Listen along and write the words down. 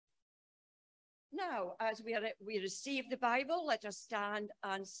Now, as we receive the Bible, let us stand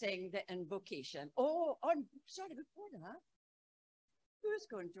and sing the invocation. Sorry, before that, who's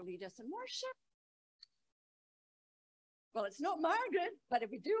going to lead us in worship? Well, it's not Margaret, but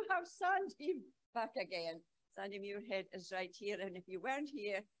we do have Sandy back again. Sandy Muirhead is right here, and if you weren't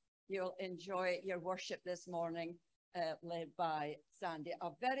here, you'll enjoy your worship this morning, led by Sandy. A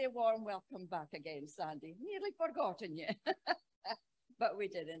very warm welcome back again, Sandy. Nearly forgotten you, but we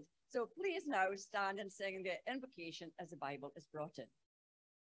didn't. So please now stand and sing the invocation as the Bible is brought in.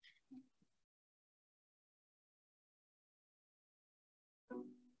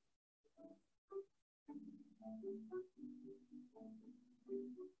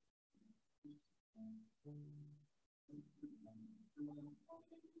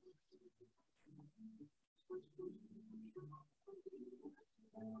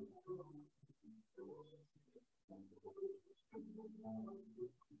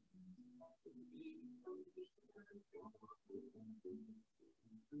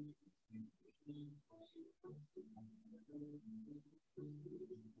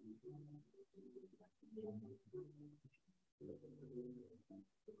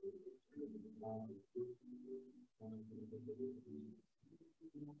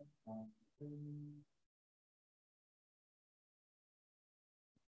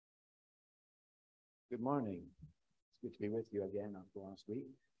 Good morning. It's good to be with you again after last week.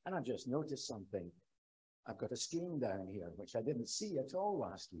 And I've just noticed something. I've got a screen down here, which I didn't see at all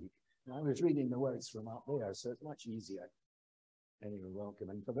last week. And I was reading the words from up there, so it's much easier. Anyway, welcome.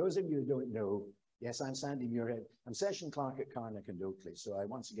 And for those of you who don't know, yes, I'm Sandy Muirhead. I'm session clerk at Carnock and Oakley, so I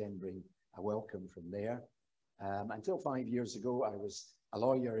once again bring a welcome from there. Until 5 years ago, I was a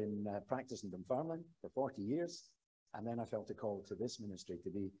lawyer in practice in Dunfermline for 40 years. And then I felt a call to this ministry to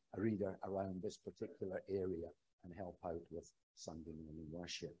be a reader around this particular area and help out with Sunday morning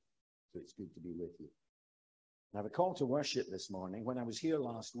worship. So it's good to be with you. I have a call to worship this morning. When I was here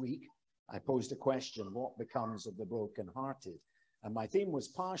last week, I posed a question, what becomes of the brokenhearted? And my theme was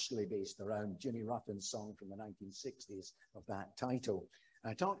partially based around Ginny Ruffin's song from the 1960s of that title.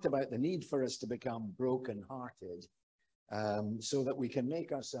 I talked about the need for us to become brokenhearted so that we can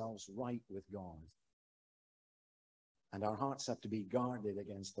make ourselves right with God. And our hearts have to be guarded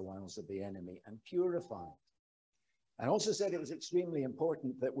against the wiles of the enemy and purified. I also said it was extremely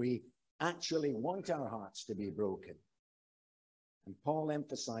important that we actually want our hearts to be broken. And Paul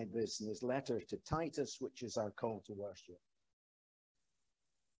emphasized this in his letter to Titus, which is our call to worship.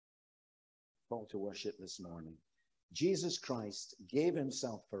 Call to worship this morning. Jesus Christ gave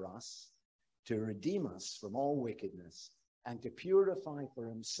himself for us to redeem us from all wickedness and to purify for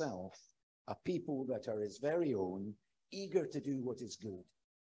himself a people that are his very own, eager to do what is good.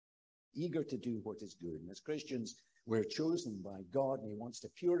 Eager to do what is good. And as Christians, we're chosen by God, and he wants to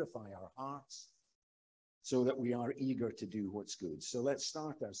purify our hearts so that we are eager to do what's good. So let's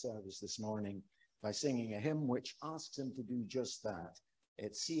start our service this morning by singing a hymn which asks him to do just that.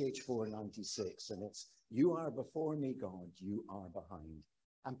 It's CH 496, and it's, "You are before me, God, you are behind."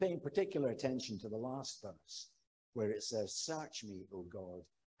 I'm paying particular attention to the last verse, where it says, "Search me, O God,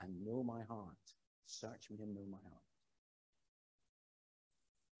 and know my heart." Search me and know my heart.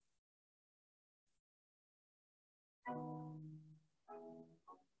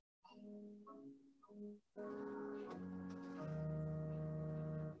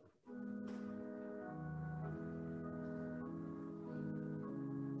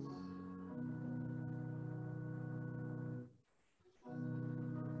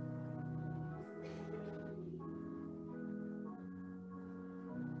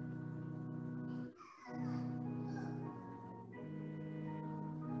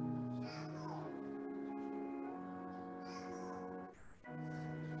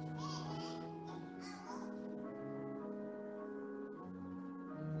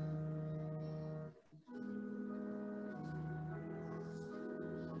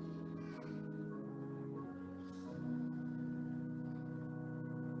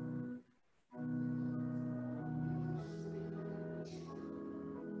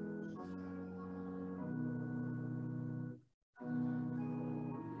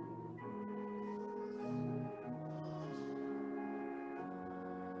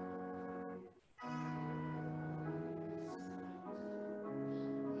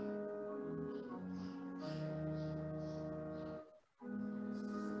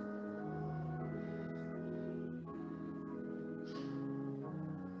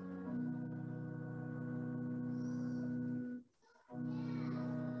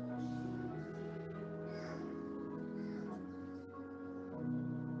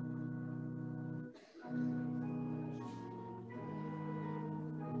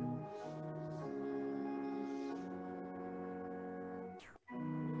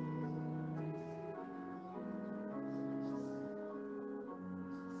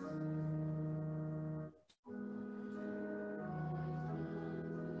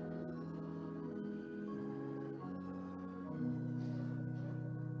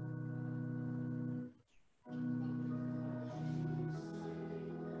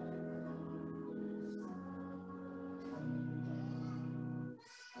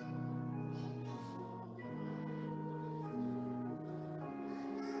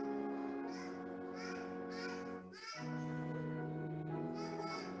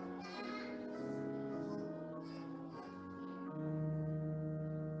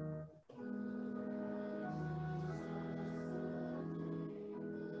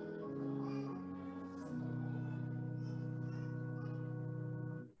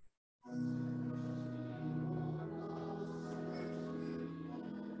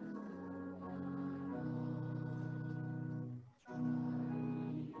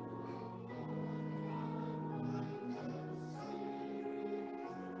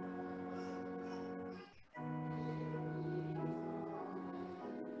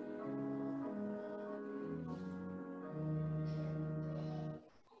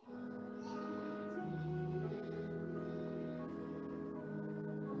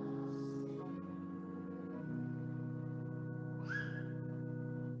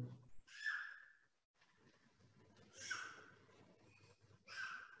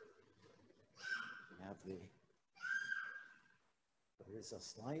 there is a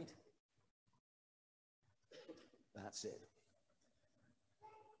slide. That's it.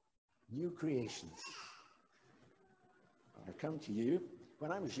 New creations. I've come to you.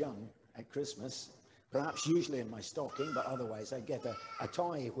 When I was young at Christmas, perhaps usually in my stocking, but otherwise I'd get a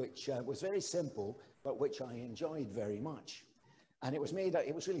toy which was very simple, but which I enjoyed very much. And it was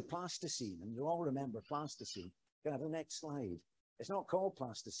really plasticine, and you all remember plasticine. Can I have the next slide? It's not called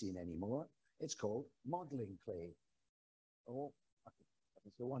plasticine anymore. It's called modeling clay. Oh,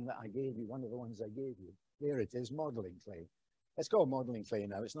 it's the one that I gave you, one of the ones I gave you. There it is, modeling clay. It's called modeling clay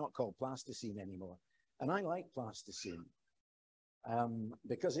now. It's not called plasticine anymore. And I like plasticine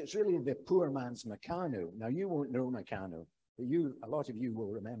because it's really the poor man's Meccano. Now, you won't know Meccano, but a lot of you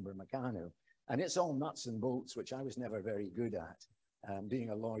will remember Meccano. And it's all nuts and bolts, which I was never very good at. Being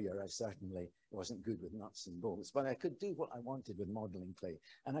a lawyer, I certainly wasn't good with nuts and bolts, but I could do what I wanted with modeling clay.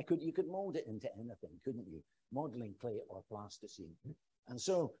 And you could mold it into anything, couldn't you? Modeling clay or plasticine. And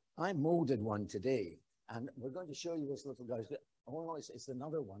so I molded one today, and we're going to show you this little guy. Oh no, it's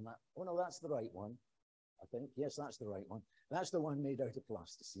another one. Oh no, that's the right one, I think. Yes, that's the right one. That's the one made out of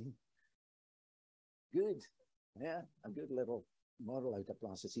plasticine. Good. Yeah, a good little model out of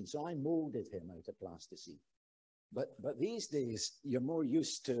plasticine. So I molded him out of plasticine. But these days, you're more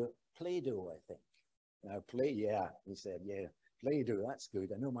used to Play-Doh, I think. Now, yeah, he said, yeah, Play-Doh, that's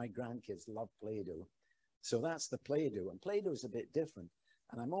good. I know my grandkids love Play-Doh. So that's the Play-Doh. And Play-Doh is a bit different.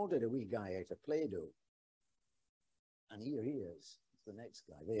 And I molded a wee guy out of Play-Doh. And here he is. It's the next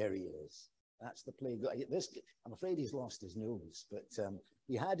guy. There he is. That's the Play-Doh. I'm afraid he's lost his nose, but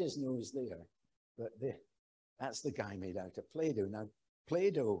he had his nose there. But that's the guy made out of Play-Doh. Now,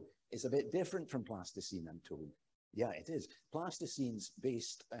 Play-Doh is a bit different from plasticine, I'm told. Yeah, it is. Plasticine's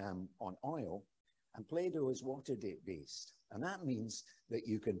based on oil, and Play-Doh is water-based. And that means that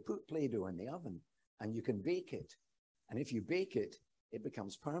you can put Play-Doh in the oven, and you can bake it. And if you bake it, it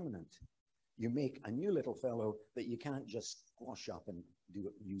becomes permanent. You make a new little fellow that you can't just squash up and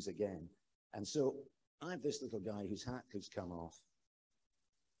use again. And so I have this little guy whose hat has come off.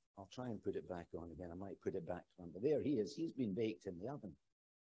 I'll try and put it back on again. I might put it back on, but there he is. He's been baked in the oven.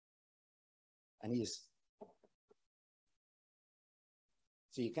 And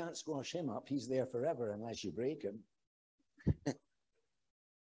so you can't squash him up. He's there forever unless you break him.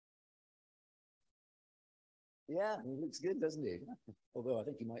 Yeah, he looks good, doesn't he? Although I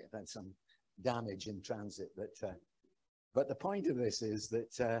think he might have had some damage in transit. But the point of this is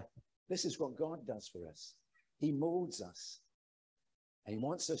that this is what God does for us. He molds us. And he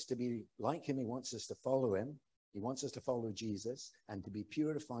wants us to be like him. He wants us to follow him. He wants us to follow Jesus and to be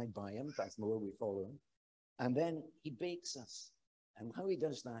purified by him. That's the more we follow him. And then he bakes us. And how he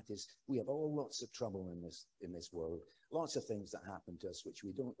does that is we have all lots of trouble in this world, lots of things that happen to us which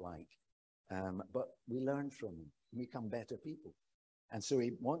we don't like. But we learn from him. We become better people. And so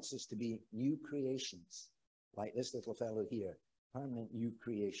he wants us to be new creations, like this little fellow here, permanent new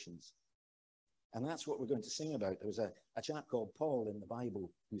creations. And that's what we're going to sing about. There was a chap called Paul in the Bible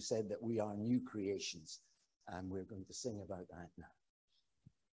who said that we are new creations. And we're going to sing about that now.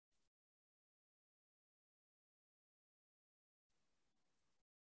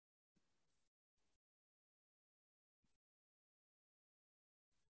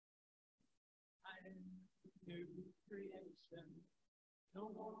 New creation,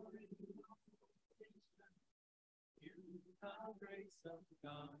 no more creation. In the grace of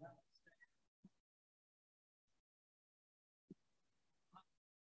God,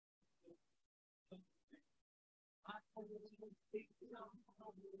 I hold to speak some here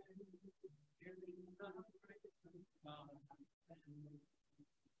in the grace of God,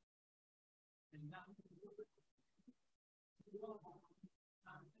 and now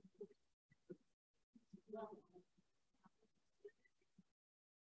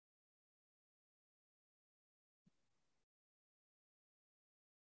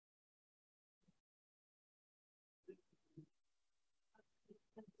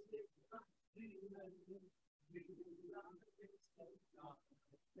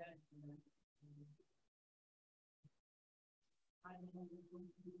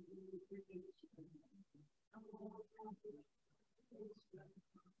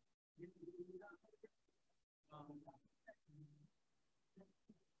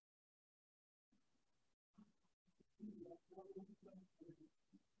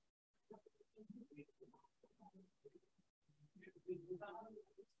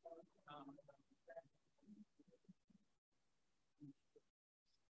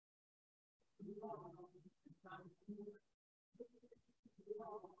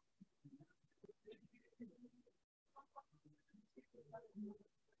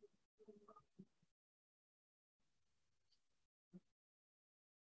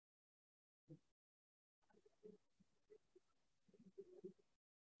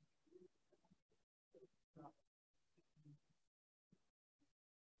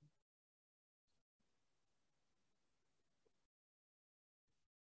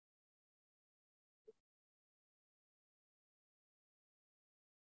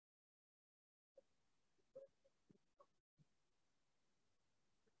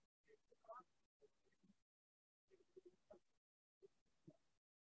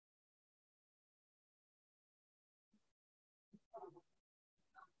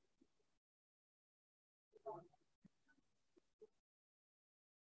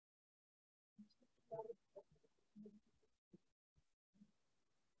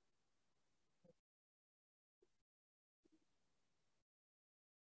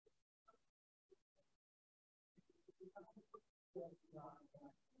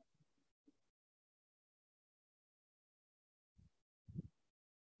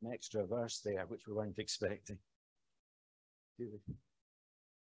An extra verse there, which we weren't expecting. Now,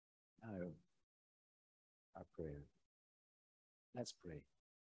 our prayer. Let's pray.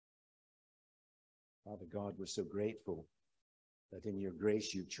 Father God, we're so grateful that in your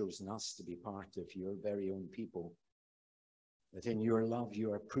grace you've chosen us to be part of your very own people, that in your love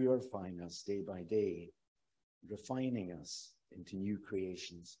you are purifying us day by day, refining us into new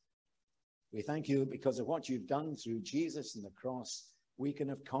creations. We thank you because of what you've done through Jesus and the cross, we can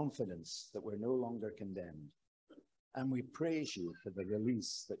have confidence that we're no longer condemned. And we praise you for the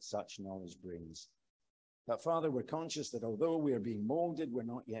release that such knowledge brings. But Father, we're conscious that although we are being molded, we're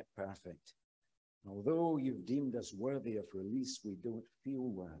not yet perfect. Although you've deemed us worthy of release, we don't feel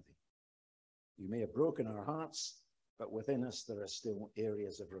worthy. You may have broken our hearts, but within us there are still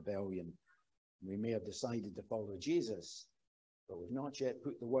areas of rebellion. We may have decided to follow Jesus, but we've not yet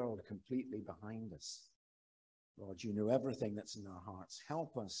put the world completely behind us. Lord, you know everything that's in our hearts.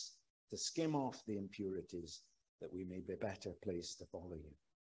 Help us to skim off the impurities that we may be better placed to follow you.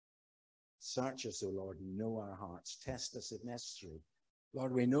 Search us, O Lord, and know our hearts. Test us if necessary.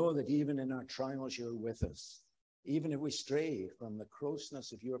 Lord, we know that even in our trials, you're with us. Even if we stray from the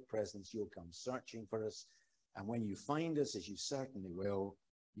closeness of your presence, you'll come searching for us. And when you find us, as you certainly will,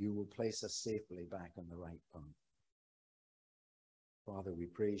 you will place us safely back on the right path. Father, we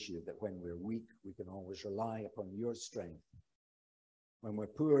praise you that when we're weak, we can always rely upon your strength. When we're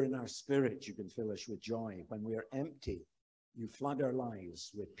poor in our spirit, you can fill us with joy. When we are empty, you flood our lives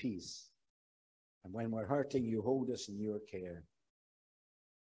with peace. And when we're hurting, you hold us in your care.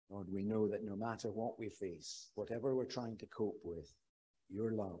 Lord, we know that no matter what we face, whatever we're trying to cope with,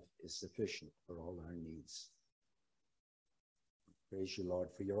 your love is sufficient for all our needs. Praise you, Lord,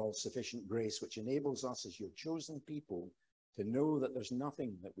 for your all-sufficient grace, which enables us as your chosen people to know that there's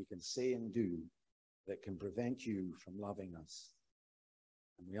nothing that we can say and do that can prevent you from loving us.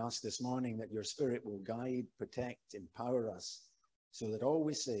 And we ask this morning that your Spirit will guide, protect, empower us, so that all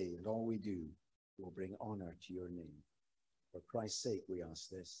we say and all we do will bring honor to your name. For Christ's sake, we ask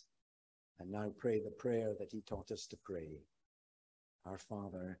this. And now pray the prayer that he taught us to pray. Our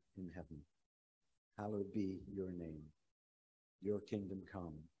Father in heaven, hallowed be your name. Your kingdom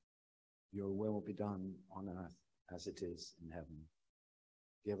come. Your will be done on earth as it is in heaven.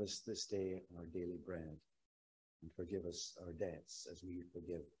 Give us this day our daily bread, and forgive us our debts as we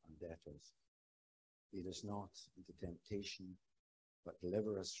forgive our debtors. Lead us not into temptation, but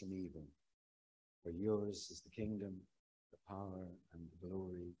deliver us from evil. For yours is the kingdom, the power, and the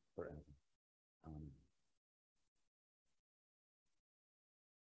glory forever. Amen.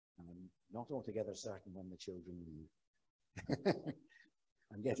 I'm not altogether certain when the children leave.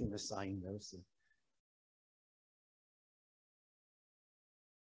 I'm getting the sign though, so.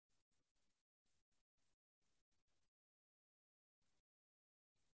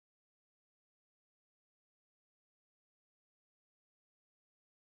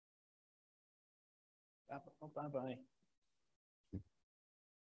 Bye-bye.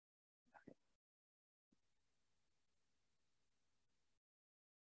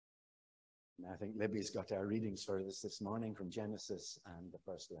 I think Libby's got our readings for us this morning from Genesis and the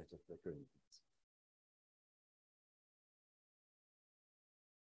first letter to the Corinthians.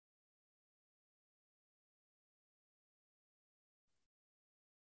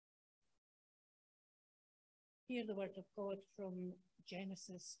 Hear the word of God from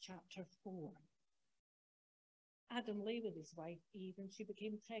Genesis chapter 4. Adam lay with his wife Eve, and she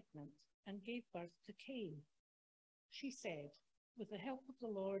became pregnant and gave birth to Cain. She said, "With the help of the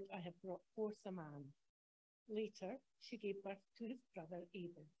Lord, I have brought forth a man." Later, she gave birth to his brother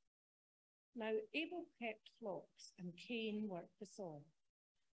Abel. Now Abel kept flocks, and Cain worked the soil.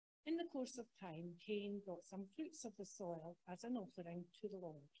 In the course of time, Cain brought some fruits of the soil as an offering to the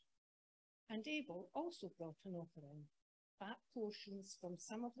Lord. And Abel also brought an offering, fat portions from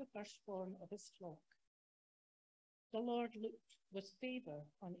some of the firstborn of his flock. The Lord looked with favor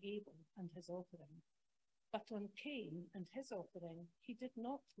on Abel and his offering, but on Cain and his offering he did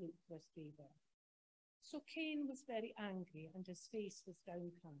not look with favor. So Cain was very angry, and his face was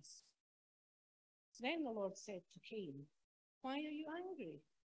downcast. Then the Lord said to Cain, "Why are you angry?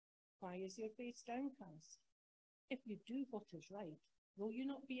 Why is your face downcast? If you do what is right, will you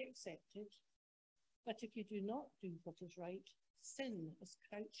not be accepted? But if you do not do what is right, sin is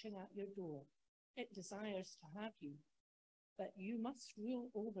crouching at your door. It desires to have you, but you must rule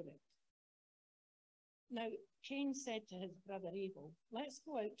over it." Now Cain said to his brother Abel, "Let's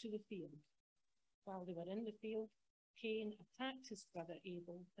go out to the field." While they were in the field, Cain attacked his brother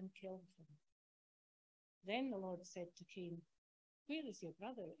Abel and killed him. Then the Lord said to Cain, Where is your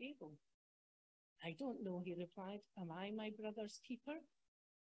brother, Abel? I don't know, he replied. Am I my brother's keeper?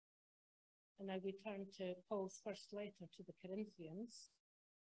 And now we turn to Paul's first letter to the Corinthians,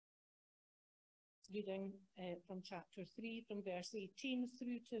 reading from chapter 3, from verse 18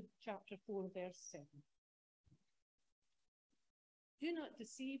 through to chapter 4, verse 7. Do not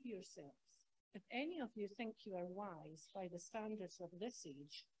deceive yourselves. If any of you think you are wise by the standards of this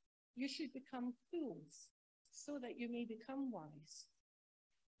age, you should become fools, so that you may become wise.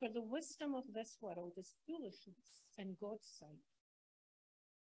 For the wisdom of this world is foolishness in God's sight.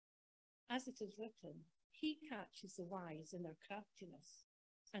 As it is written, he catches the wise in their craftiness.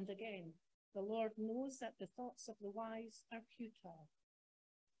 And again, the Lord knows that the thoughts of the wise are futile.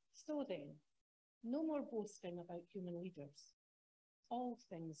 So then, no more boasting about human leaders. All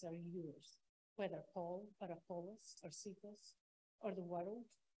things are yours, whether Paul or Apollos or Cephas, or the world,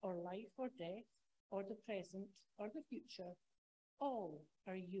 or life or death, or the present, or the future, all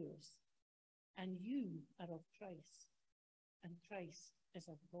are yours. And you are of Christ, and Christ is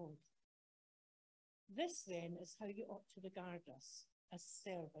of God. This then is how you ought to regard us, as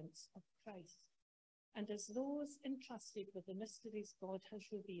servants of Christ, and as those entrusted with the mysteries God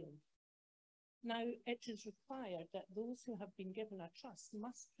has revealed. Now it is required that those who have been given a trust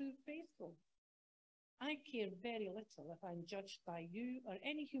must prove faithful. I care very little if I'm judged by you or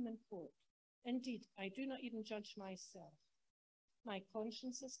any human court. Indeed, I do not even judge myself. My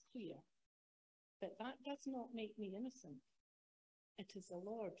conscience is clear, but that does not make me innocent. It is the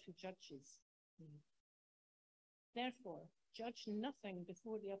Lord who judges me. Therefore, judge nothing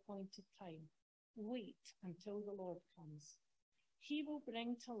before the appointed time. Wait until the Lord comes. He will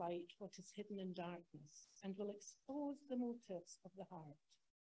bring to light what is hidden in darkness and will expose the motives of the heart.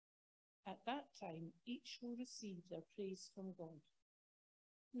 At that time, each will receive their praise from God.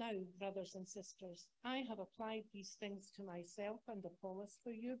 Now, brothers and sisters, I have applied these things to myself and Apollos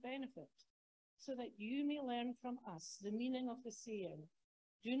for your benefit, so that you may learn from us the meaning of the saying,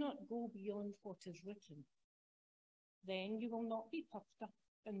 do not go beyond what is written. Then you will not be puffed up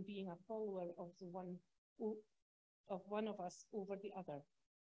in being a follower of one of us over the other.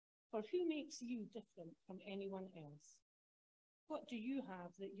 For who makes you different from anyone else? What do you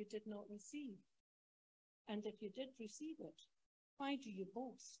have that you did not receive? And if you did receive it, why do you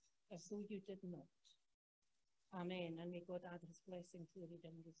boast as though you did not? Amen. And may God add his blessing to the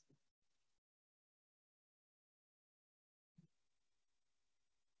reading of his word.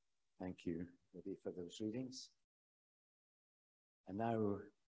 Thank you, Libby, for those readings. And now,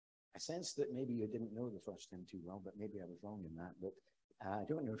 I sense that maybe you didn't know the first hymn too well, but maybe I was wrong in that. But I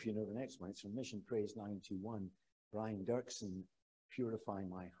don't know if you know the next one. It's from Mission Praise 921, Brian Dirksen, Purify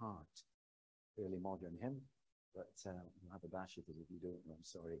My Heart. Fairly modern hymn, but you'll have a bash at it if you don't know. I'm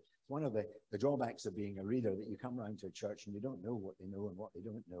sorry. It's one of the drawbacks of being a reader, that you come around to a church and you don't know what they know and what they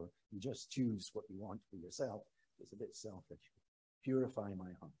don't know. You just choose what you want for yourself. It's a bit selfish. Purify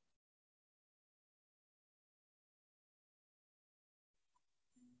My Heart.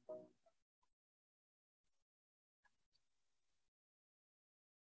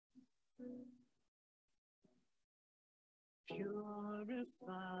 Purify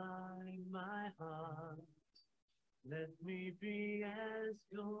my heart, let me be as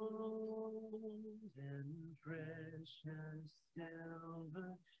gold and precious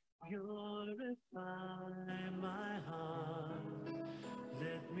silver. Purify my heart,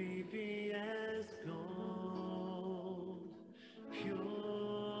 let me be as gold,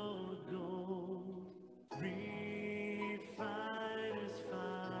 pure gold, refined as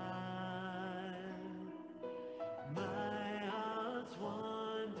fire. My heart's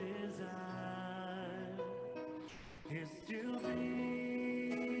one desire is to be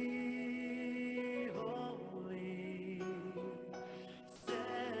holy,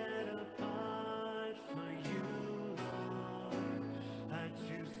 set apart for you, Lord. I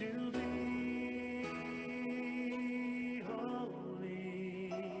choose to be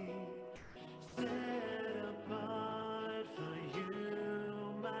holy, set apart for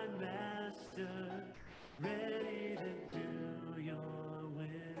you, my Master, ready to do your will.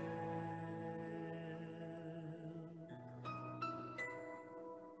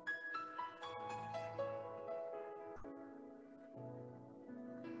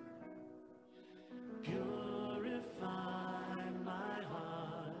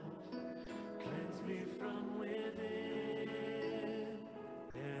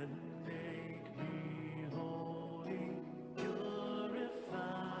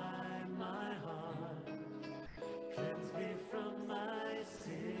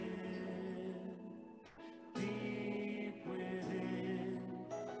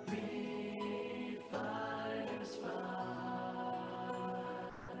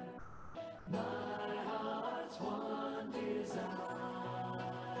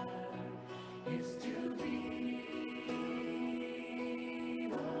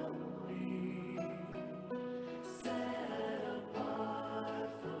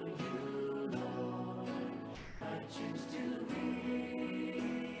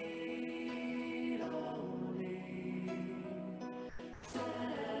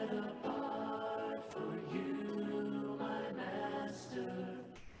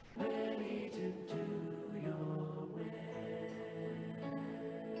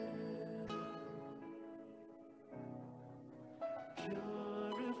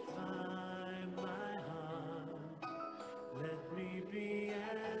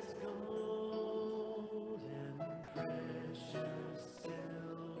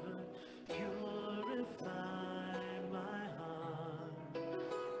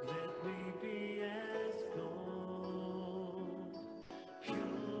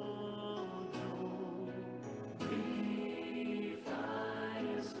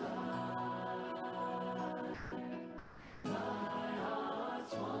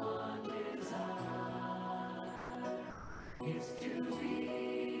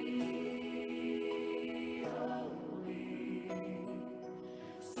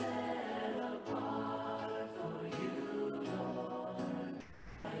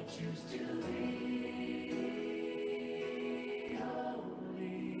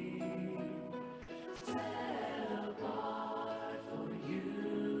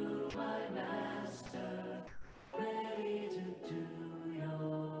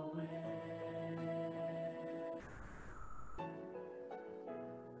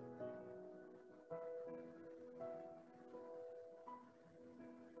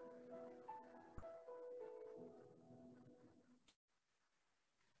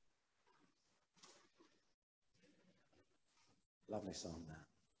 Lovely song, that.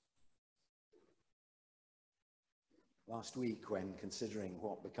 Last week, when considering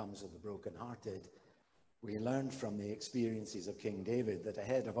what becomes of the brokenhearted, we learned from the experiences of King David that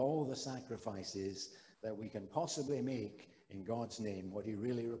ahead of all the sacrifices that we can possibly make in God's name, what he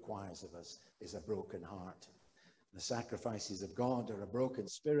really requires of us is a broken heart. The sacrifices of God are a broken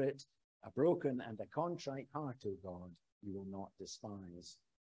spirit, a broken and a contrite heart, O God, you will not despise.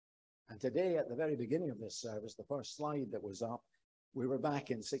 And today, at the very beginning of this service, the first slide that was up, we were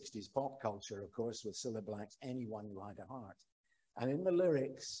back in 60s pop culture, of course, with Cilla Black's Anyone Who Had a Heart. And in the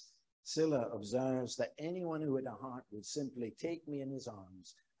lyrics, Cilla observes that anyone who had a heart would simply take me in his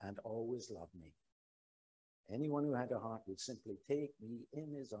arms and always love me. Anyone who had a heart would simply take me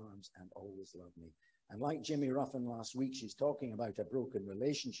in his arms and always love me. And like Jimmy Ruffin last week, she's talking about a broken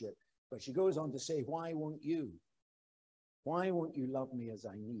relationship, but she goes on to say, why won't you? Why won't you love me as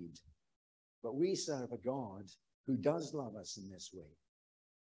I need? But we serve a God who does love us in this way.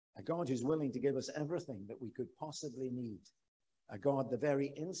 A God who's willing to give us everything that we could possibly need. A God, the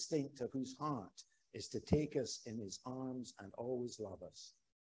very instinct of whose heart is to take us in his arms and always love us.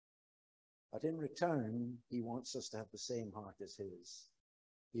 But in return, he wants us to have the same heart as his.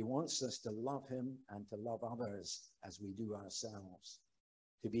 He wants us to love him and to love others as we do ourselves.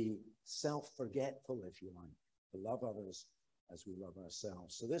 To be self-forgetful, if you like. To love others as we love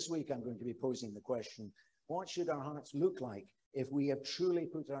ourselves. So this week I'm going to be posing the question, what should our hearts look like if we have truly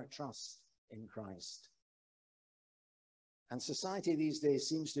put our trust in Christ? And society these days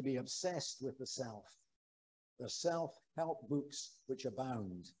seems to be obsessed with the self. There's self-help books which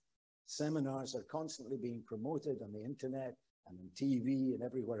abound. Seminars are constantly being promoted on the internet and on TV and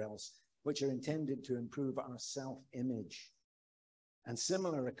everywhere else, which are intended to improve our self-image. And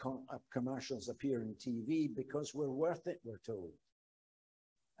similar commercials appear in TV because we're worth it, we're told.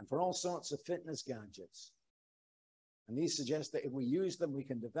 And for all sorts of fitness gadgets. And these suggest that if we use them, we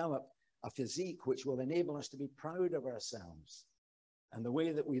can develop a physique which will enable us to be proud of ourselves and the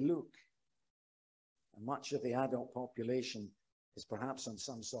way that we look. And much of the adult population is perhaps on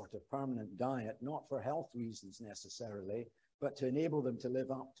some sort of permanent diet, not for health reasons necessarily, but to enable them to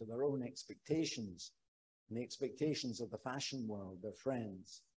live up to their own expectations and the expectations of the fashion world, their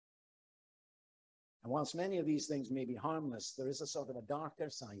friends. And whilst many of these things may be harmless, there is a sort of a darker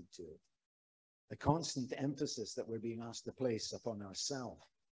side to it. The constant emphasis that we're being asked to place upon ourselves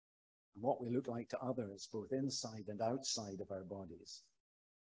and what we look like to others, both inside and outside of our bodies.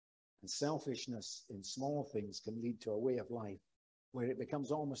 And selfishness in small things can lead to a way of life where it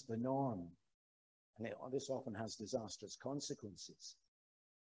becomes almost the norm. And this often has disastrous consequences.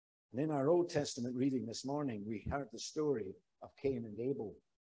 And in our Old Testament reading this morning, we heard the story of Cain and Abel,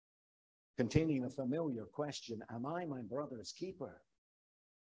 containing a familiar question, am I my brother's keeper?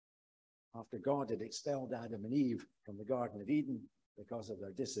 After God had expelled Adam and Eve from the Garden of Eden because of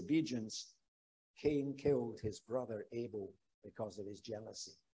their disobedience, Cain killed his brother Abel because of his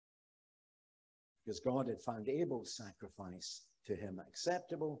jealousy. Because God had found Abel's sacrifice to him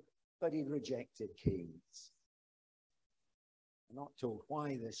acceptable, but he'd rejected Cain's. We're not told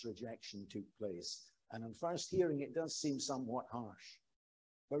why this rejection took place. And on first hearing, it does seem somewhat harsh.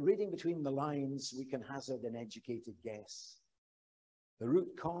 But reading between the lines, we can hazard an educated guess. The root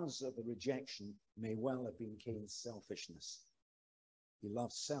cause of the rejection may well have been Cain's selfishness. He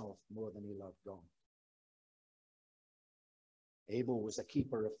loved self more than he loved God. Abel was a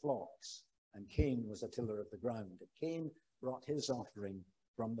keeper of flocks, and Cain was a tiller of the ground. And Cain brought his offering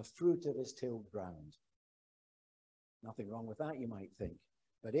from the fruit of his tilled ground. Nothing wrong with that, you might think.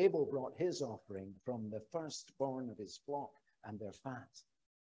 But Abel brought his offering from the firstborn of his flock and their fat.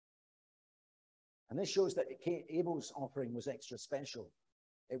 And this shows that Abel's offering was extra special.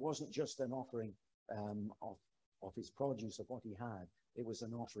 It wasn't just an offering of his produce, of what he had. It was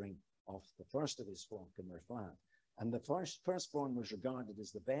an offering of the first of his flock and their fat. And the firstborn was regarded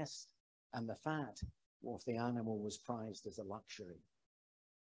as the best, and the fat of the animal was prized as a luxury.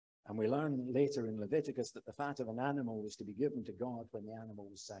 And we learn later in Leviticus that the fat of an animal was to be given to God when the animal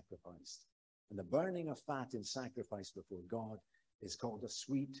was sacrificed. And the burning of fat in sacrifice before God is called a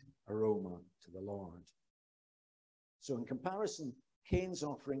sweet aroma to the Lord. So in comparison, Cain's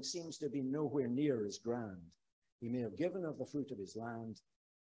offering seems to be nowhere near as grand. He may have given of the fruit of his land,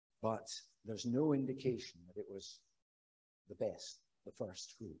 but there's no indication that it was the best, the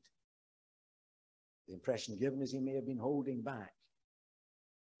first fruit. The impression given is he may have been holding back,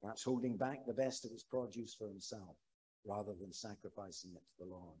 perhaps holding back the best of his produce for himself, rather than sacrificing it to the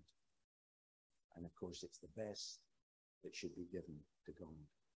Lord. And of course, it's the best that should be given to God.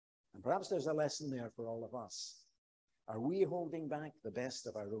 And perhaps there's a lesson there for all of us. Are we holding back the best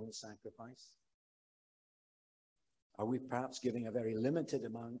of our own sacrifice? Are we perhaps giving a very limited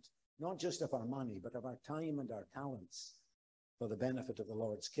amount, not just of our money, but of our time and our talents for the benefit of the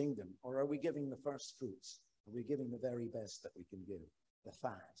Lord's kingdom? Or are we giving the first fruits? Are we giving the very best that we can give? The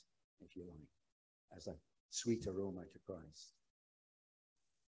fat, if you like, as a sweet aroma to Christ.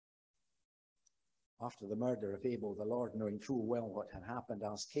 After the murder of Abel, the Lord, knowing full well what had happened,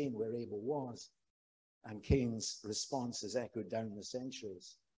 asked Cain where Abel was. And Cain's response is echoed down the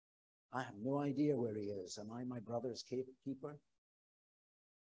centuries. I have no idea where he is. Am I my brother's keeper?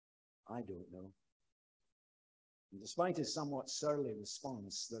 I don't know. And despite his somewhat surly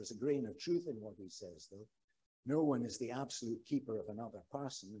response, there's a grain of truth in what he says, though. No one is the absolute keeper of another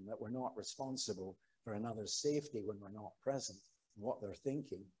person, and that we're not responsible for another's safety when we're not present and what they're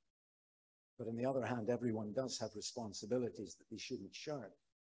thinking. But on the other hand, everyone does have responsibilities that they shouldn't shirk.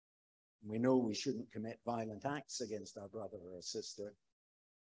 We know we shouldn't commit violent acts against our brother or a sister,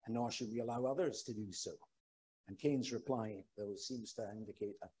 and nor should we allow others to do so. And Cain's reply, though, seems to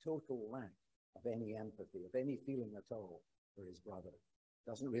indicate a total lack of any empathy, of any feeling at all for his brother. It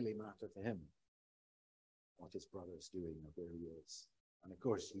doesn't really matter to him what his brother's doing or where he is. And of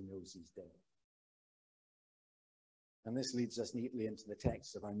course, he knows he's dead. And this leads us neatly into the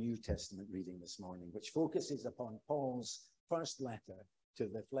text of our New Testament reading this morning, which focuses upon Paul's first letter to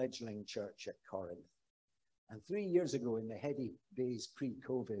the fledgling church at Corinth. And 3 years ago, in the heady days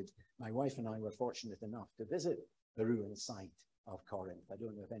pre-COVID, my wife and I were fortunate enough to visit the ruined site of Corinth. I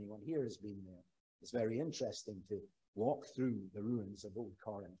don't know if anyone here has been there. It's very interesting to walk through the ruins of old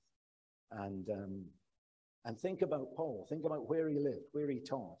Corinth and think about Paul, think about where he lived, where he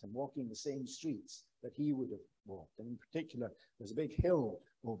taught, and walking the same streets that he would have walked. And in particular, there's a big hill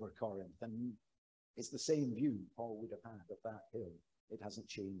over Corinth, and it's the same view Paul would have had of that hill. It hasn't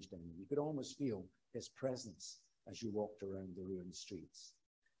changed any. You could almost feel his presence as you walked around the ruined streets.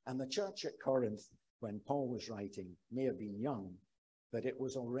 And the church at Corinth, when Paul was writing, may have been young, but it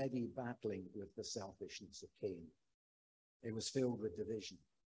was already battling with the selfishness of Cain. It was filled with division.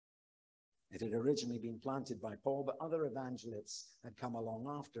 It had originally been planted by Paul, but other evangelists had come along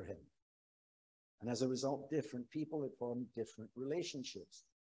after him. And as a result, different people had formed different relationships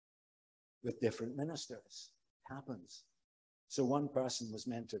with different ministers. It happens. So one person was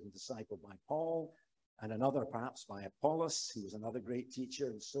mentored and discipled by Paul, and another perhaps by Apollos, who was another great teacher,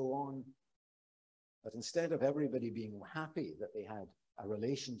 and so on. But instead of everybody being happy that they had a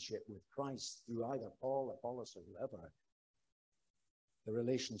relationship with Christ through either Paul, Apollos, or whoever, the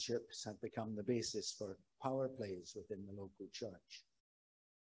relationships had become the basis for power plays within the local church.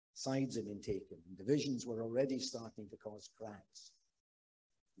 Sides had been taken, and divisions were already starting to cause cracks.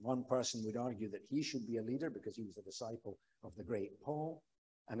 One person would argue that he should be a leader because he was a disciple of the great Paul,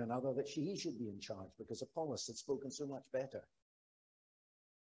 and another that he should be in charge because Apollos had spoken so much better.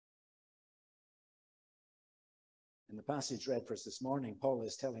 In the passage read for us this morning, Paul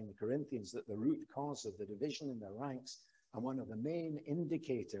is telling the Corinthians that the root cause of the division in their ranks and one of the main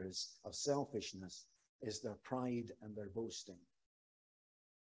indicators of selfishness is their pride and their boasting.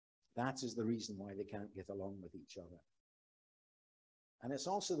 That is the reason why they can't get along with each other. And it's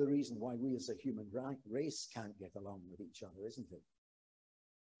also the reason why we as a human race can't get along with each other, isn't it?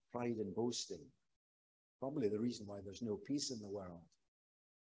 Pride and boasting. Probably the reason why there's no peace in the world.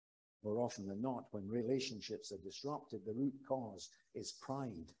 More often than not, when relationships are disrupted, the root cause is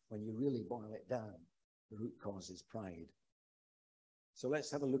pride. When you really boil it down, the root cause is pride. So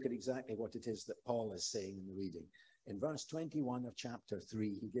let's have a look at exactly what it is that Paul is saying in the reading. In verse 21 of chapter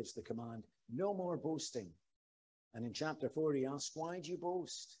 3, he gives the command, no more boasting. And in chapter 4, he asks, why do you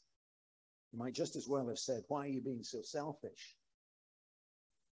boast? You might just as well have said, why are you being so selfish?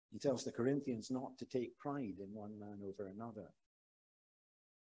 He tells the Corinthians not to take pride in one man over another.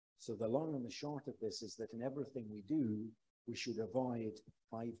 So the long and the short of this is that in everything we do, we should avoid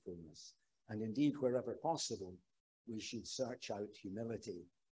pridefulness. And indeed, wherever possible, we should search out humility.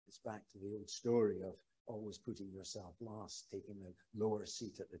 It's back to the old story of always putting yourself last, taking the lower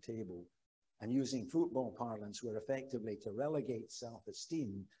seat at the table. And using football parlance, we're effectively to relegate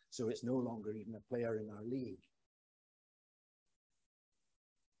self-esteem so it's no longer even a player in our league.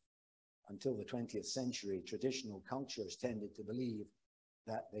 Until the 20th century, traditional cultures tended to believe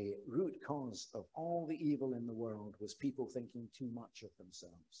that the root cause of all the evil in the world was people thinking too much of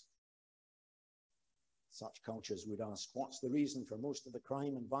themselves. Such cultures would ask, what's the reason for most of the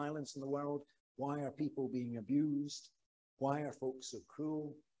crime and violence in the world? Why are people being abused? Why are folks so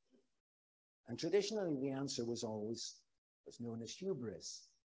cruel? And traditionally, the answer was always what's known as hubris,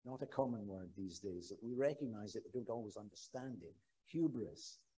 not a common word these days. We recognize it, but don't always understand it.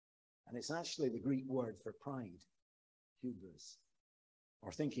 Hubris. And it's actually the Greek word for pride, hubris,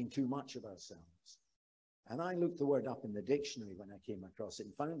 or thinking too much of ourselves. And I looked the word up in the dictionary when I came across it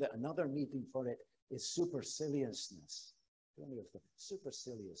and found that another meaning for it is superciliousness.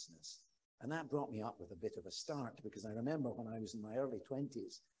 Superciliousness. And that brought me up with a bit of a start, because I remember when I was in my early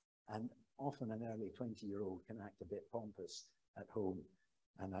 20s, and often an early 20-year-old can act a bit pompous at home.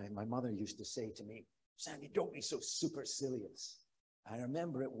 And my mother used to say to me, Sandy, don't be so supercilious. I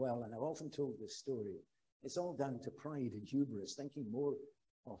remember it well, and I've often told this story. It's all down to pride and hubris, thinking more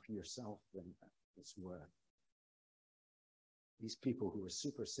of yourself than it's worth. These people who were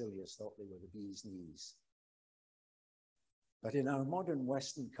supercilious thought they were the bee's knees. But in our modern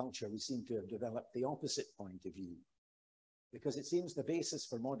Western culture, we seem to have developed the opposite point of view, because it seems the basis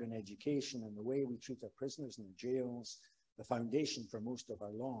for modern education and the way we treat our prisoners in the jails, the foundation for most of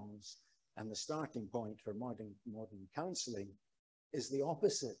our laws, and the starting point for modern counseling is the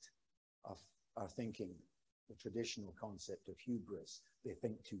opposite of our thinking, the traditional concept of hubris. They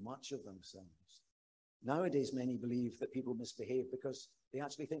think too much of themselves. Nowadays, many believe that people misbehave because they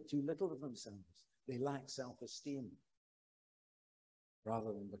actually think too little of themselves. They lack self-esteem,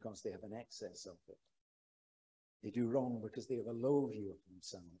 rather than because they have an excess of it. They do wrong because they have a low view of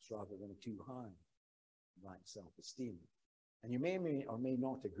themselves rather than a too high, lack self-esteem. And you may or may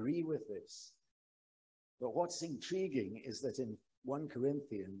not agree with this, but what's intriguing is that in 1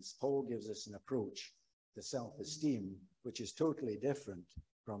 Corinthians, Paul gives us an approach to self-esteem, which is totally different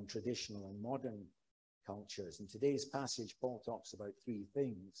from traditional and modern cultures. In today's passage, Paul talks about 3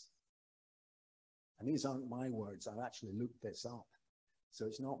 things. And these aren't my words. I've actually looked this up. So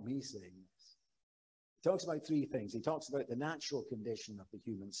it's not me saying this. He talks about 3 things. He talks about the natural condition of the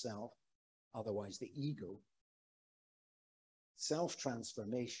human self, otherwise the ego,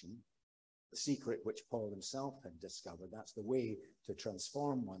 self-transformation, the secret which Paul himself had discovered. That's the way to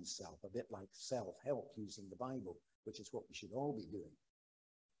transform oneself, a bit like self-help using the Bible, which is what we should all be doing.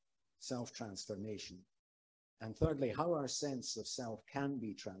 Self-transformation. And thirdly, how our sense of self can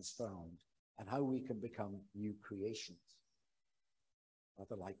be transformed and how we can become new creations.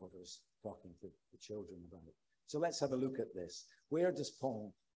 Rather like what I was talking to the children about. So let's have a look at this. What does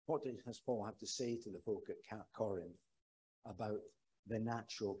Paul have to say to the folk at Corinth about the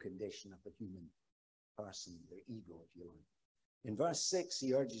natural condition of the human person, their ego, if you like? In verse 6,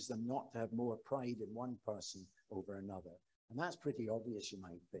 he urges them not to have more pride in one person over another. And that's pretty obvious, you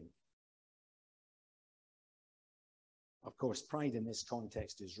might think. Of course, pride in this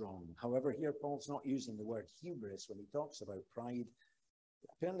context is wrong. However, here Paul's not using the word hubris when he talks about pride.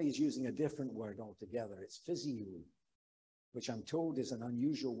 Apparently he's using a different word altogether. It's physio, which I'm told is an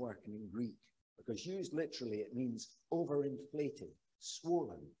unusual word in Greek, because used literally it means overinflated,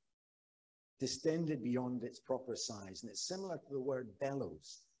 swollen, distended beyond its proper size. And it's similar to the word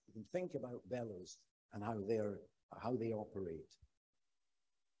bellows. You can think about bellows and how they operate.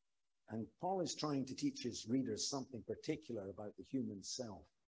 And Paul is trying to teach his readers something particular about the human self,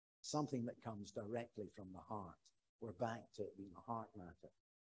 something that comes directly from the heart. We're back to it being a heart matter.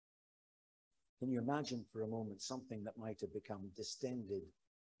 Can you imagine for a moment something that might have become distended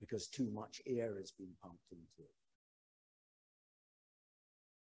because too much air has been pumped into it?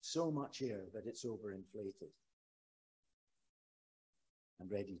 So much air that it's overinflated and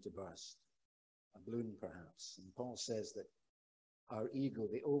ready to burst. A balloon, perhaps. And Paul says that our ego,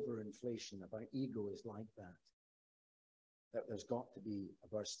 the overinflation of our ego is like that. That there's got to be a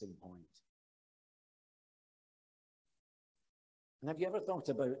bursting point. And have you ever thought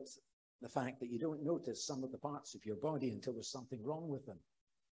about the fact that you don't notice some of the parts of your body until there's something wrong with them?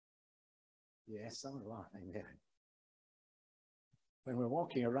 Yes, some are laughing there. When we're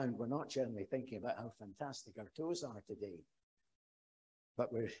walking around, we're not generally thinking about how fantastic our toes are today.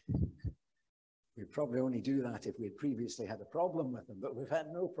 But we probably only do that if we had previously had a problem with them. But we've had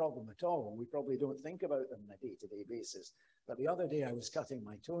no problem at all, and we probably don't think about them on a day-to-day basis. But the other day I was cutting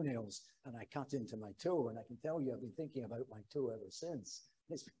my toenails, and I cut into my toe, and I can tell you I've been thinking about my toe ever since.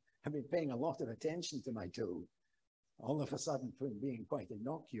 I've been paying a lot of attention to my toe. All of a sudden, from being quite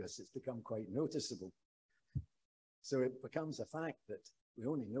innocuous, it's become quite noticeable. So it becomes a fact that we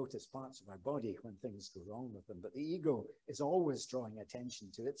only notice parts of our body when things go wrong with them. But the ego is always drawing attention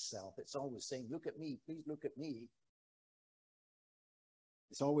to itself. It's always saying, look at me, please look at me.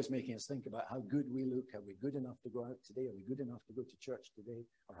 It's always making us think about how good we look. Are we good enough to go out today? Are we good enough to go to church today?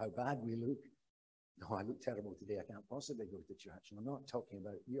 Or how bad we look? No, I look terrible today. I can't possibly go to church. And I'm not talking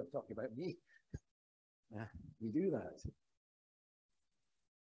about you. I'm talking about me. We do that.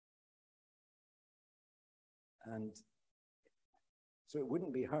 And so it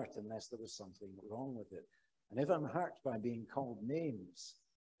wouldn't be hurt unless there was something wrong with it. And if I'm hurt by being called names,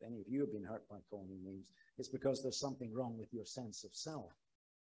 if any of you have been hurt by calling names, it's because there's something wrong with your sense of self.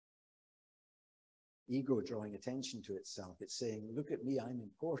 Ego drawing attention to itself. It's saying, look at me, I'm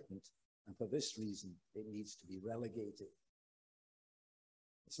important, and for this reason, it needs to be relegated.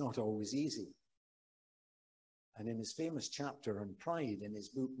 It's not always easy. And in his famous chapter on pride in his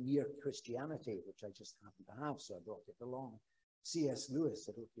book, Mere Christianity, which I just happened to have, so I brought it along, C.S. Lewis,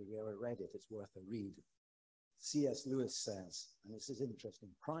 I don't think you ever read it, it's worth a read. C.S. Lewis says, and this is interesting,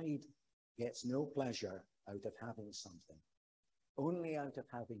 pride gets no pleasure out of having something, only out of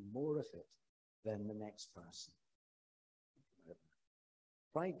having more of it than the next person.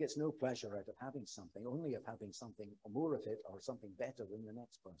 Pride gets no pleasure out of having something, only of having something more of it or something better than the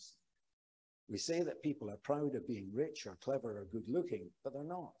next person. We say that people are proud of being rich or clever or good looking, but they're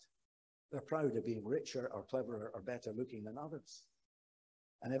not. They're proud of being richer or cleverer or better looking than others.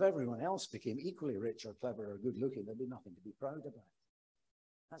 And if everyone else became equally rich or clever or good looking, there'd be nothing to be proud about.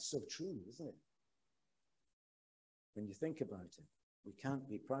 That's so true, isn't it? When you think about it, we can't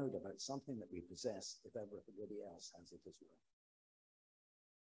be proud about something that we possess if everybody else has it as well.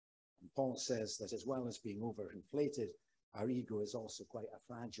 And Paul says that as well as being overinflated, our ego is also quite a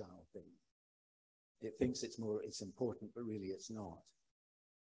fragile thing. It thinks it's important, but really it's not.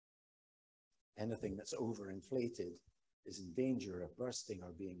 Anything that's overinflated is in danger of bursting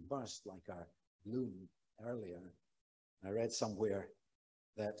or being burst, like our balloon earlier. I read somewhere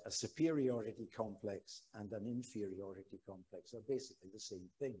that a superiority complex and an inferiority complex are basically the same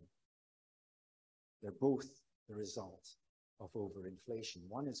thing. They're both the result of overinflation.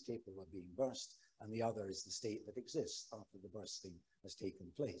 One is capable of being burst, and the other is the state that exists after the bursting has taken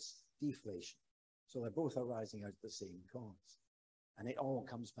place, deflation. So they're both arising out of the same cause. And it all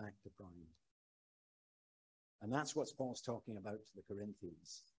comes back to pride. And that's what Paul's talking about to the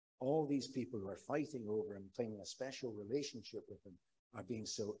Corinthians. All these people who are fighting over and claiming a special relationship with him are being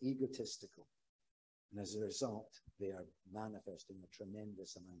so egotistical. And as a result, they are manifesting a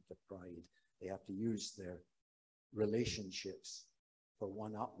tremendous amount of pride. They have to use their relationships for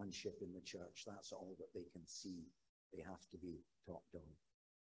one-upmanship in the church. That's all that they can see. They have to be topped on.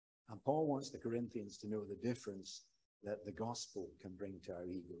 And Paul wants the Corinthians to know the difference that the gospel can bring to our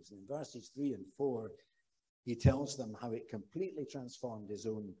egos. And in verses 3 and 4, he tells them how it completely transformed his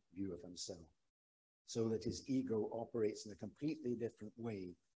own view of himself, so that his ego operates in a completely different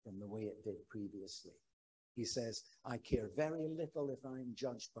way from the way it did previously. He says, I care very little if I'm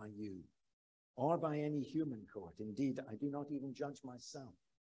judged by you or by any human court. Indeed, I do not even judge myself.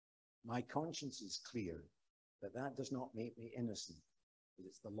 My conscience is clear, but that does not make me innocent.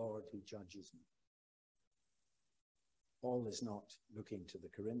 It's the Lord who judges me. Paul is not looking to the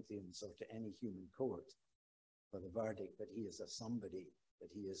Corinthians or to any human court for the verdict that he is a somebody, that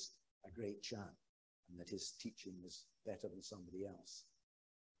he is a great chap, and that his teaching is better than somebody else.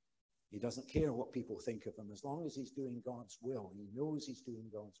 He doesn't care what people think of him as long as he's doing God's will. He knows he's doing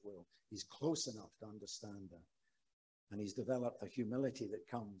God's will. He's close enough to understand that. And he's developed a humility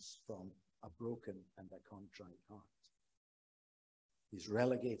that comes from a broken and a contrite heart. He's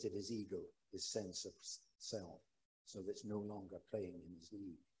relegated his ego, his sense of self, so that it's no longer playing in his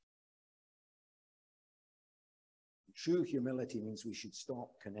league. True humility means we should stop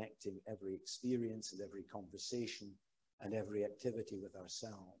connecting every experience and every conversation and every activity with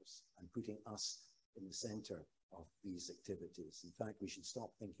ourselves and putting us in the center of these activities. In fact, we should stop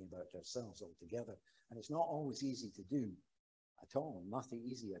thinking about ourselves altogether. And it's not always easy to do at all, nothing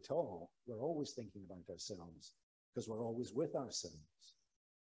easy at all. We're always thinking about ourselves because we're always with ourselves.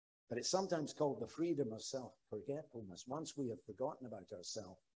 But it's sometimes called the freedom of self-forgetfulness. Once we have forgotten about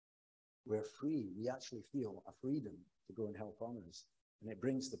ourselves, we're free. We actually feel a freedom to go and help others. And it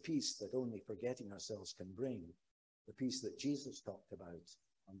brings the peace that only forgetting ourselves can bring, the peace that Jesus talked about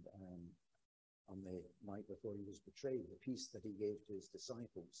on the night before he was betrayed, the peace that he gave to his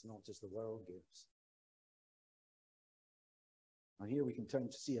disciples, not as the world gives. Now here we can turn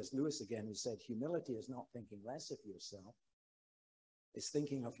to C.S. Lewis again, who said, humility is not thinking less of yourself. is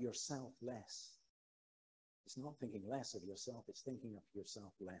thinking of yourself less. It's not thinking less of yourself, it's thinking of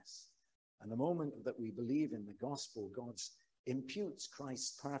yourself less. And the moment that we believe in the gospel, God imputes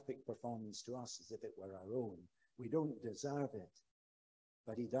Christ's perfect performance to us as if it were our own. We don't deserve it,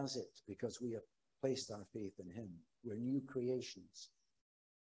 but he does it because we have placed our faith in him. We're new creations.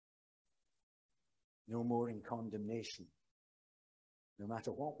 No more in condemnation. No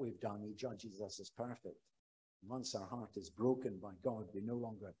matter what we've done, he judges us as perfect. Once our heart is broken by God, we no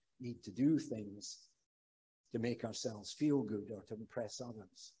longer need to do things to make ourselves feel good or to impress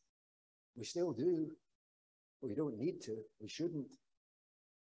others. We still do. We don't need to. We shouldn't.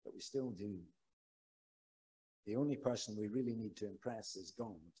 But we still do. The only person we really need to impress is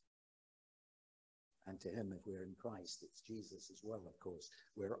God. And to him, if we're in Christ, it's Jesus as well, of course.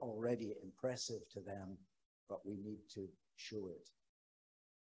 We're already impressive to them, but we need to show it.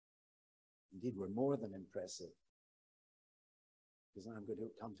 Indeed, we're more than impressive. Because now I'm going to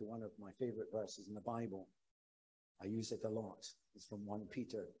come to one of my favorite verses in the Bible. I use it a lot. It's from 1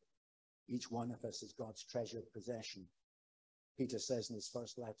 Peter. Each one of us is God's treasured possession. Peter says in his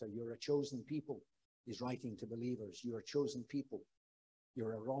first letter, you're a chosen people. He's writing to believers. You're a chosen people.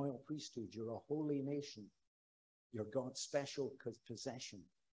 You're a royal priesthood. You're a holy nation. You're God's special possession.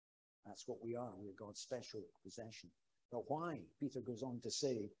 That's what we are. We're God's special possession. But why? Peter goes on to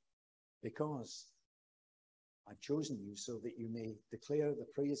say, because I've chosen you so that you may declare the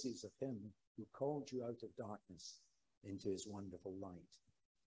praises of him who called you out of darkness into his wonderful light.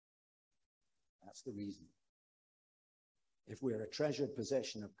 That's the reason. If we're a treasured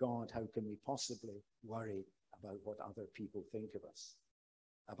possession of God, how can we possibly worry about what other people think of us?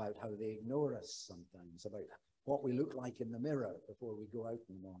 About how they ignore us sometimes, about what we look like in the mirror before we go out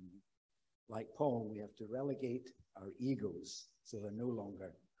in the morning. Like Paul, we have to relegate our egos so they're no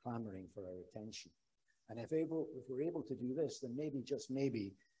longer clamoring for our attention. And if we're able to do this, then maybe, just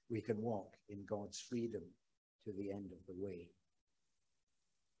maybe, we can walk in God's freedom to the end of the way.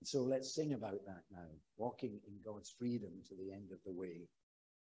 And so let's sing about that now, walking in God's freedom to the end of the way.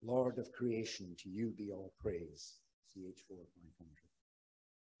 Lord of creation, to you be all praise. CH4 500.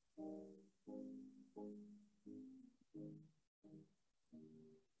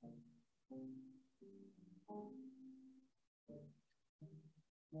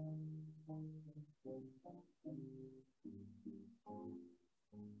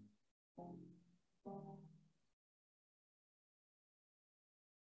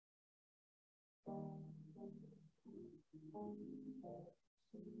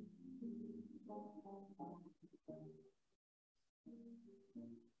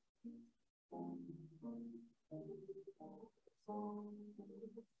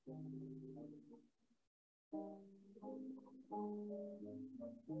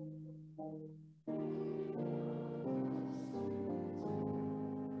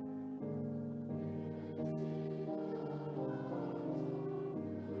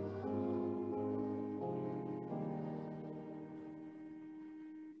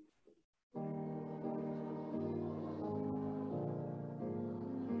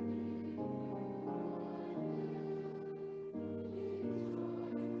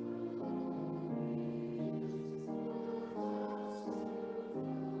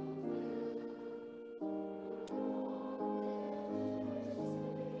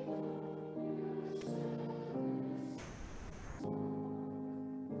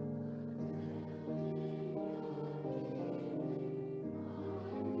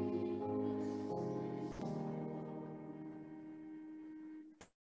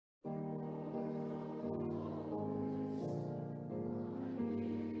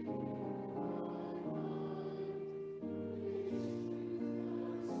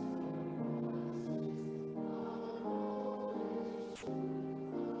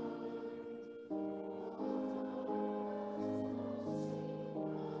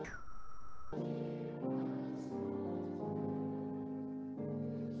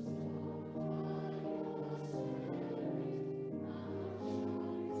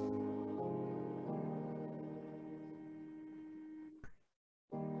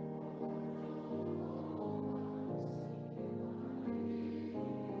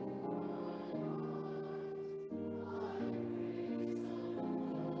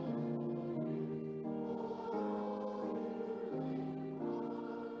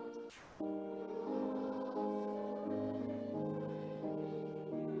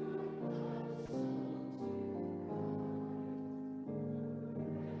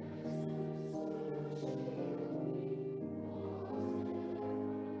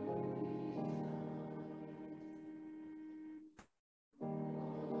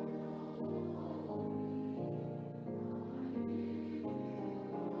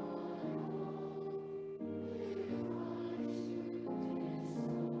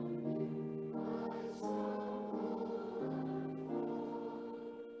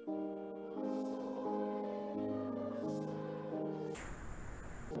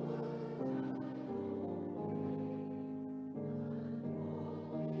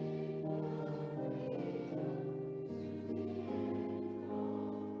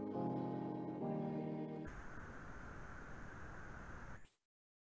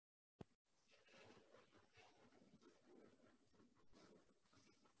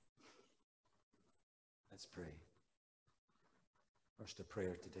 Let's pray. First, a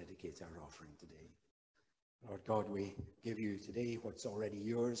prayer to dedicate our offering today. Lord God, we give you today what's already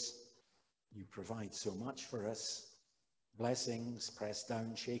yours. You provide so much for us. Blessings pressed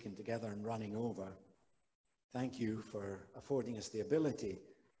down, shaken together, and running over. Thank you for affording us the ability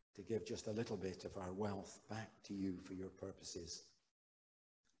to give just a little bit of our wealth back to you for your purposes,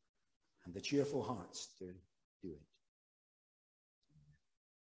 and the cheerful hearts to do it.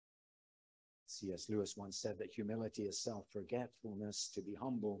 C.S. Lewis once said that humility is self-forgetfulness. To be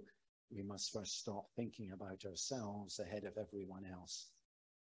humble, we must first stop thinking about ourselves ahead of everyone else.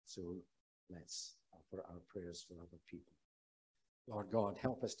 So let's offer our prayers for other people. Lord God,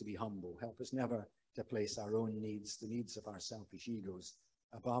 help us to be humble. Help us never to place our own needs, the needs of our selfish egos,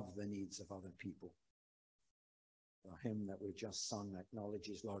 above the needs of other people. The hymn that we've just sung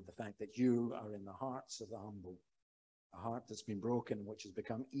acknowledges, Lord, the fact that you are in the hearts of the humble, a heart that's been broken, which has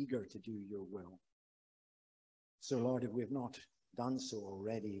become eager to do your will. So, Lord, if we've not done so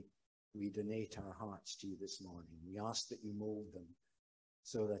already, we donate our hearts to you this morning. We ask that you mold them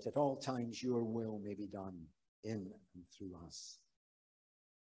so that at all times your will may be done in and through us.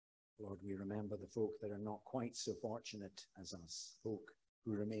 Lord, we remember the folk that are not quite so fortunate as us, folk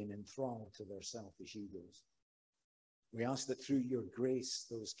who remain enthralled to their selfish egos. We ask that through your grace,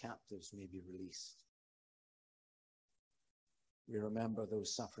 those captives may be released. We remember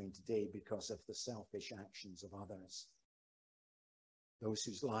those suffering today because of the selfish actions of others, those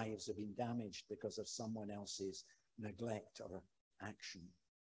whose lives have been damaged because of someone else's neglect or action,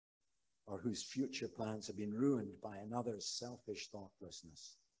 or whose future plans have been ruined by another's selfish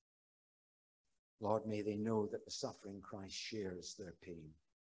thoughtlessness. Lord, may they know that the suffering Christ shares their pain.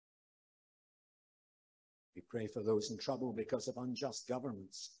 We pray for those in trouble because of unjust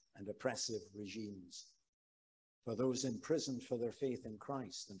governments and oppressive regimes, for those imprisoned for their faith in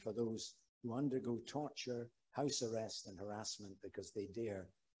Christ, and for those who undergo torture, house arrest, and harassment because they dare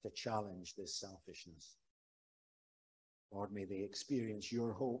to challenge this selfishness. Lord, may they experience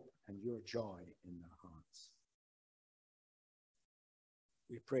your hope and your joy in their hearts.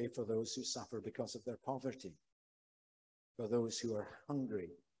 We pray for those who suffer because of their poverty, for those who are hungry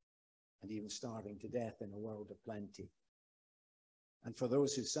and even starving to death in a world of plenty, and for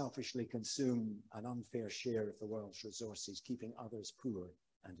those who selfishly consume an unfair share of the world's resources, keeping others poor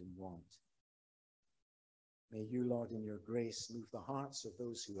and in want. May you, Lord, in your grace, move the hearts of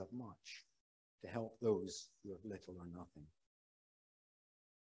those who have much to help those who have little or nothing.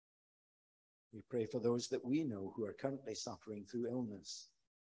 We pray for those that we know who are currently suffering through illness,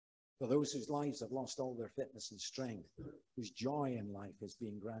 for those whose lives have lost all their fitness and strength, whose joy in life is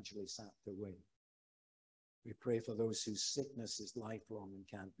being gradually sapped away. We pray for those whose sickness is lifelong and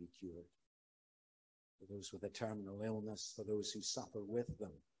can't be cured, for those with a terminal illness, for those who suffer with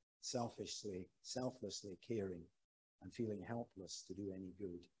them, selfishly, selflessly caring and feeling helpless to do any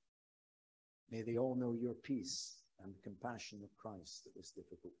good. May they all know your peace and the compassion of Christ that was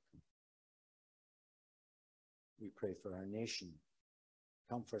difficult for them. We pray for our nation.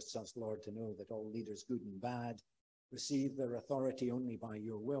 Comforts us, Lord, to know that all leaders, good and bad, receive their authority only by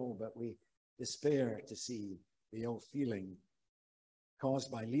your will, but we despair to see the ill feeling caused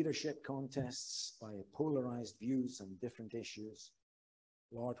by leadership contests, by polarized views on different issues.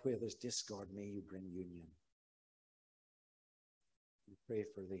 Lord, where there's discord, may you bring union. We pray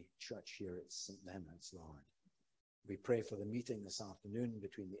for the church here at St. Leonards, Lord. We pray for the meeting this afternoon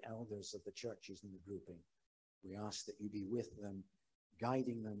between the elders of the churches in the grouping. We ask that you be with them,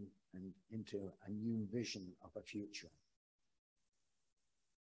 guiding them and into a new vision of a future.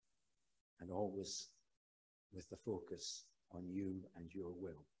 And always with the focus on you and your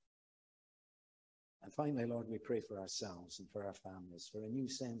will. And finally, Lord, we pray for ourselves and for our families, for a new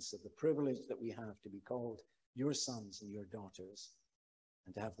sense of the privilege that we have to be called your sons and your daughters,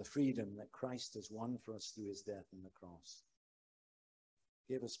 and to have the freedom that Christ has won for us through his death on the cross.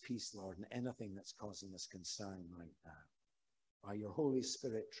 Give us peace, Lord, in anything that's causing us concern right now. By your Holy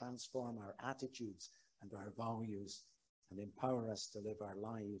Spirit, transform our attitudes and our values and empower us to live our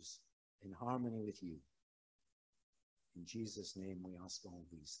lives in harmony with you. In Jesus' name we ask all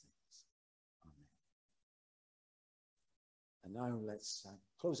these things. Amen. And now let's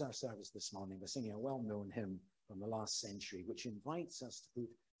close our service this morning by singing a well-known hymn from the last century, which invites us to put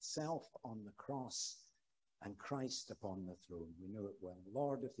self on the cross and Christ upon the throne. We know it well.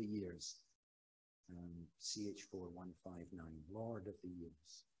 Lord of the years. CH4159, Lord of the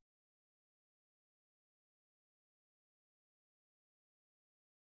years.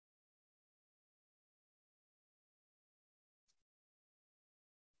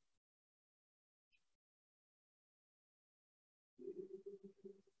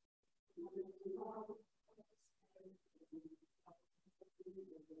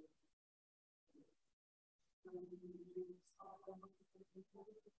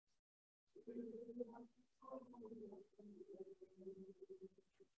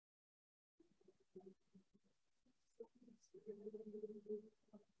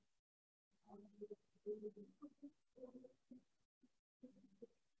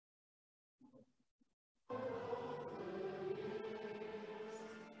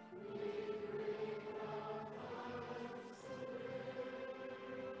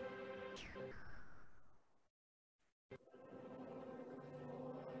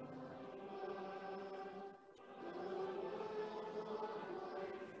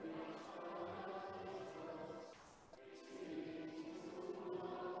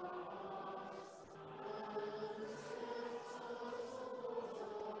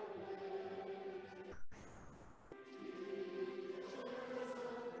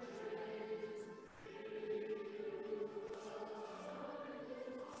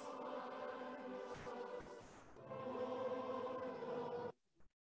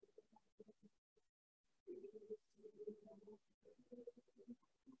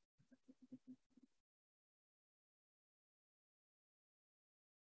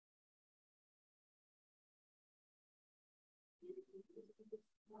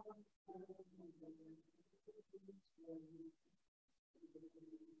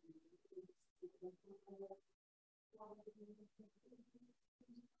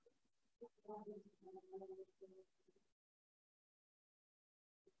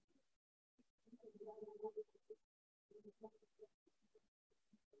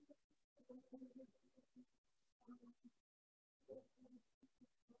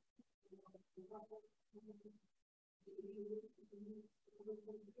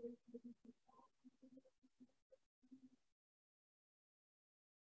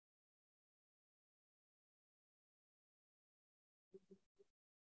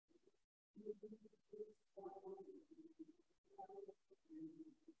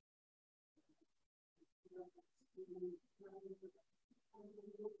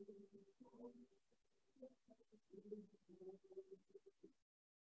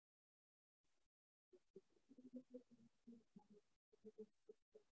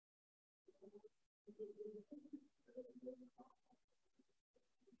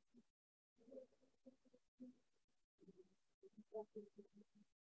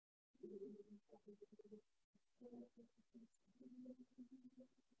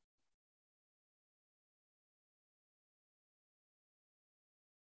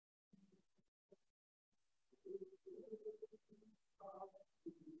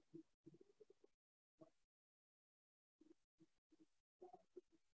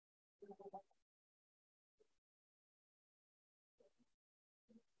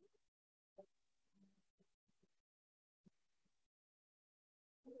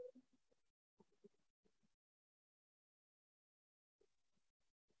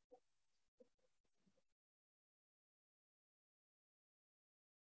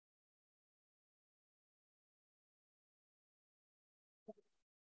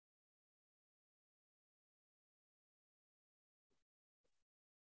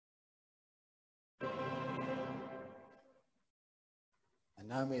 And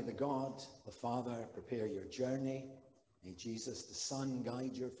now may the God, the Father, prepare your journey. May Jesus, the Son,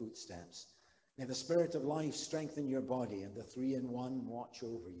 guide your footsteps. May the Spirit of life strengthen your body, and the Three-in-One watch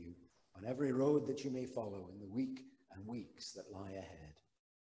over you on every road that you may follow in the week and weeks that lie ahead.